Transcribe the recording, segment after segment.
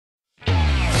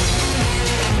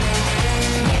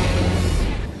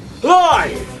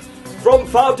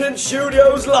Fountain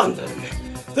Studios, London,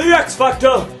 the X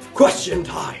Factor question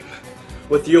time,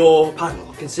 with your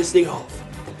panel consisting of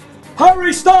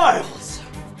Harry Styles,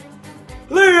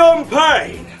 Liam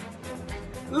Payne,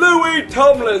 Louis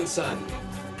Tomlinson,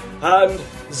 and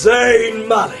Zayn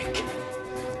Malik.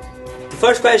 The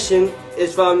first question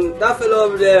is from that fellow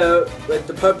over there with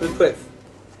the purple quiff.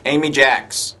 Amy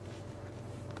Jacks.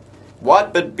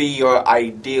 What would be your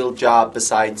ideal job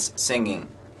besides singing?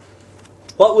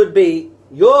 What would be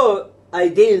your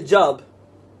ideal job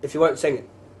if you weren't singing?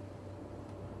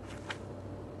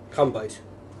 Come, boys.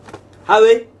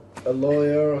 Howie? A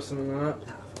lawyer or something like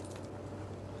that?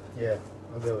 Yeah,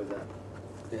 I'll go with that.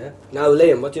 Yeah. Now,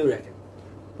 Liam, what do you reckon?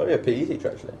 Probably a PE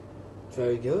teacher, actually.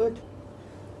 Very good.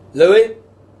 Louis?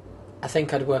 I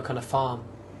think I'd work on a farm.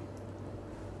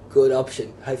 Good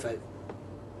option. High five.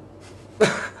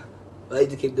 Why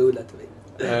do you keep doing that to me?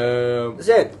 That's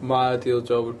it. My ideal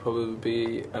job would probably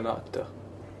be an actor.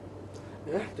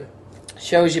 An actor.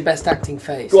 Show us your best acting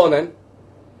face. Go on then.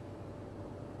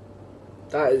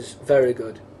 That is very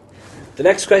good. The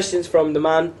next question's from the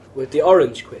man with the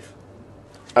orange quiff.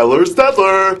 Eller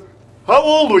Stedler, how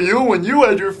old were you when you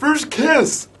had your first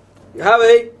kiss?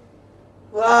 Howie?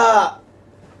 What?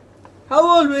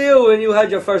 How old were you when you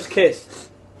had your first kiss?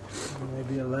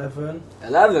 Maybe 11.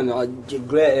 11? Oh,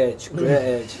 great age,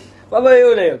 great age. What about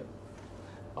you, Liam?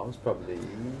 I was probably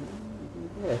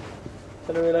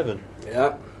 10 or 11.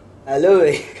 Yeah.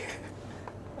 Louis?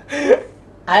 I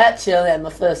actually had my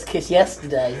first kiss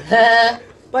yesterday.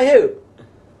 By who?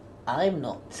 I'm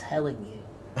not telling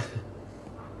you.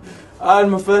 I had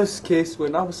my first kiss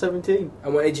when I was 17.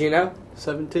 And what age are you now?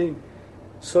 17.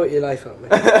 Sort your life out, mate.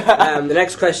 The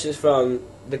next question is from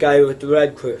the guy with the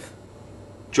red quiff.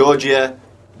 Georgia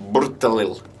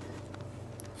Burtalil.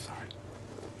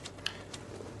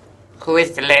 Who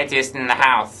is the laziest in the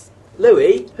house?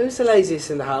 Louis, who's the laziest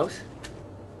in the house?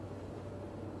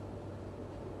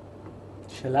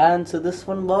 Shall I answer this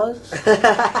one, boys?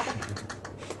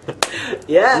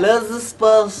 Yeah. Laziest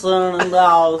person in the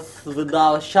house,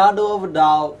 without a shadow of a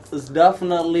doubt, is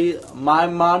definitely my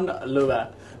man, Louis.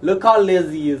 Look how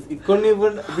lazy he is. He couldn't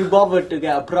even be bothered to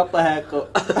get a proper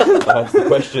haircut. That's the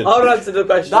question. I'll answer the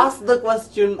question. That's the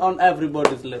question on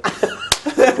everybody's lips.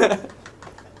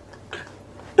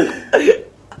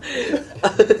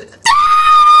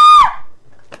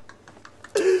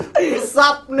 What's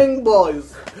happening,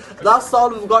 boys? That's all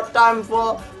we've got time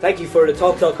for. Thank you for the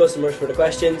TalkTalk customers for the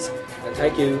questions, and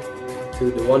thank you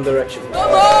to the One Direction.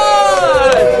 Come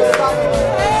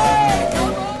on!